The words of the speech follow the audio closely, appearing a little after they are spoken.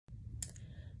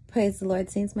Praise the Lord,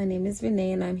 Saints. My name is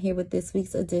Renee, and I'm here with this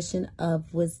week's edition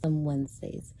of Wisdom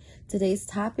Wednesdays. Today's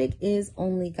topic is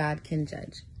Only God Can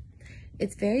Judge.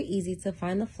 It's very easy to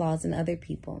find the flaws in other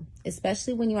people,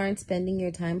 especially when you aren't spending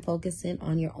your time focusing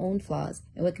on your own flaws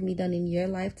and what can be done in your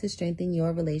life to strengthen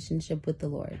your relationship with the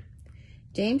Lord.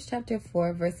 James chapter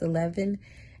 4, verse 11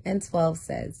 and 12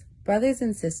 says, "Brothers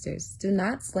and sisters, do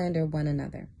not slander one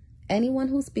another. Anyone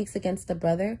who speaks against a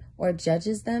brother or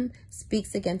judges them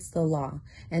speaks against the law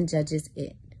and judges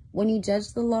it. When you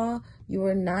judge the law, you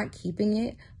are not keeping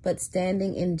it, but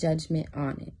standing in judgment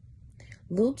on it."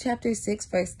 Luke chapter 6,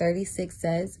 verse 36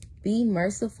 says, "Be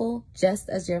merciful just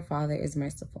as your Father is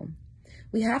merciful."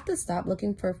 We have to stop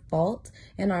looking for fault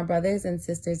in our brothers and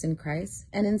sisters in Christ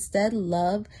and instead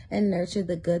love and nurture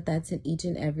the good that's in each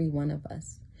and every one of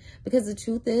us. Because the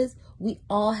truth is, we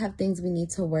all have things we need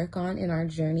to work on in our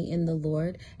journey in the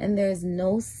Lord, and there is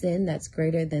no sin that's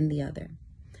greater than the other.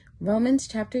 Romans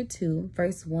chapter 2,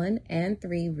 verse 1 and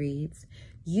 3 reads,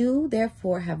 "You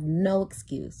therefore have no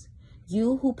excuse.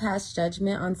 You who pass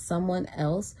judgment on someone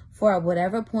else for at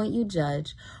whatever point you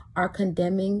judge are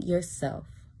condemning yourself,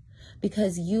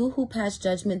 because you who pass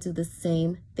judgment do the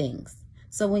same things.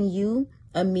 So when you,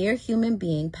 a mere human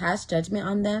being, pass judgment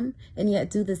on them and yet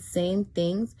do the same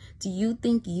things, do you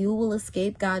think you will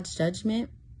escape God's judgment?"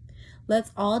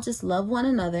 Let's all just love one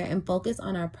another and focus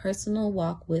on our personal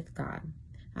walk with God.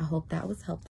 I hope that was helpful.